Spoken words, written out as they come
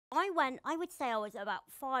I would say I was about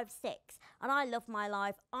 5, 6, and I loved my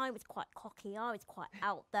life. I was quite cocky, I was quite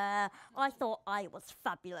out there. I thought I was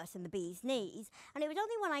fabulous and the bee's knees. And it was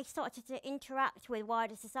only when I started to interact with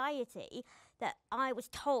wider society that I was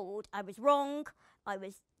told I was wrong. I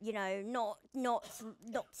was, you know, not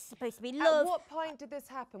supposed to be loved. At what point did this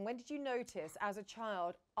happen? When did you notice as a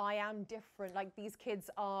child, I am different, like these kids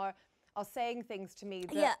are saying things to me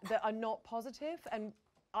that are not positive, and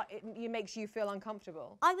it makes you feel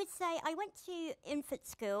uncomfortable? I would say I went to infant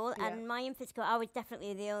school, and my infant school, I was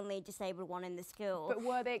definitely the only disabled one in the school. But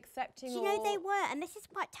were they accepting? Do you know, they were, and this is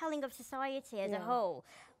quite telling of society as a whole.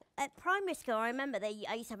 At primary school, I remember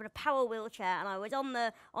I used to have a power wheelchair, and I was on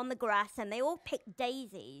the grass, and they all picked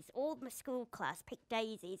daisies. All my school class picked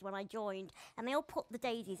daisies when I joined, and they all put the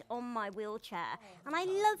daisies on my wheelchair, and I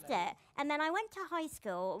loved it. And then I went to high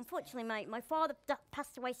school. Unfortunately, my father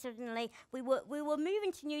passed away suddenly. We were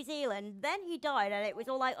moving to New Zealand. Then he died, and it was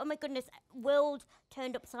all like, oh my goodness, world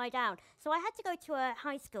turned upside down. So I had to go to a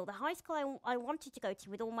high school. The high school I wanted to go to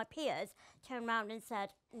with all my peers turned around and said,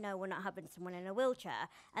 no, we're not having someone in a wheelchair.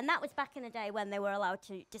 And that was back in the day when they were allowed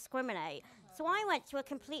to discriminate. So I went to a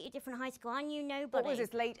completely different high school. I knew nobody. What was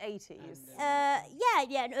this, late 80s?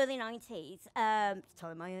 Yeah, early 90s.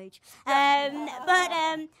 Telling my age.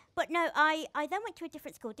 But no, I then went to a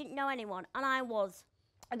different school, didn't know anyone, and I was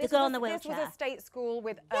the girl in the wheelchair. This was a state school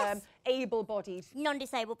with able-bodied...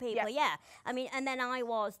 non-disabled people, yeah. I mean, and then I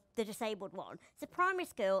was the disabled one. So primary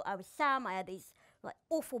school, I was Sam, I had these like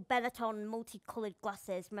awful Benetton multicoloured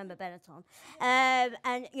glasses, remember Benetton?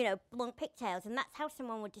 And, you know, long pigtails, and that's how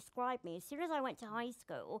someone would describe me. As soon as I went to high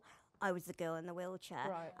school, I was the girl in the wheelchair.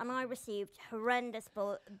 Right. And I received horrendous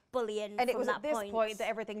bullying and from that point. it was at this point that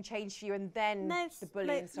everything changed for you, and then the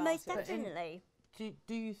bullying started. Most definitely.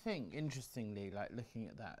 Do you think, interestingly, like looking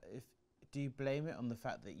at that, do you blame it on the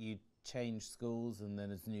fact that you changed schools and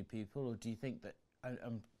then as new people, or do you think that,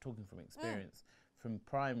 I'm talking from experience, from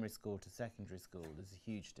primary school to secondary school, there's a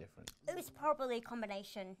huge difference? It was probably a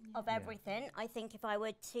combination of everything. I think if I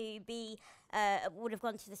were to be, would have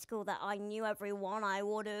gone to the school that I knew everyone, I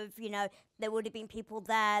would have, you know, there would have been people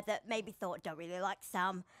there that maybe thought, don't really like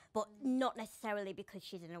Sam, but not necessarily because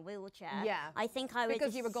she's in a wheelchair. Yeah. I think I was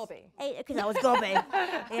because you were gobby. Because I was gobby,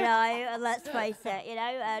 you know. Let's face it, you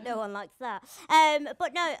know, no one likes that.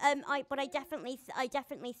 But no, I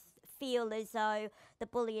definitely feel as though the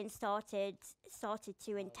bullying started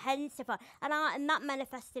to intensify, and that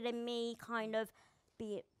manifested in me kind of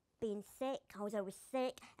being sick. I was always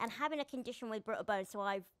sick and having a condition with brittle bones. So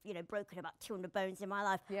I've, you know, broken about 200 bones in my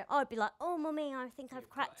life. Yep. I'd be like, oh mummy, I think I've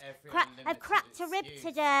cracked a rib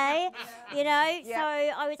today, you know. Yep. So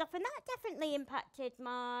I was off, and that definitely impacted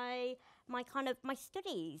my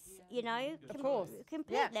studies, you know, of course,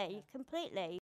 completely.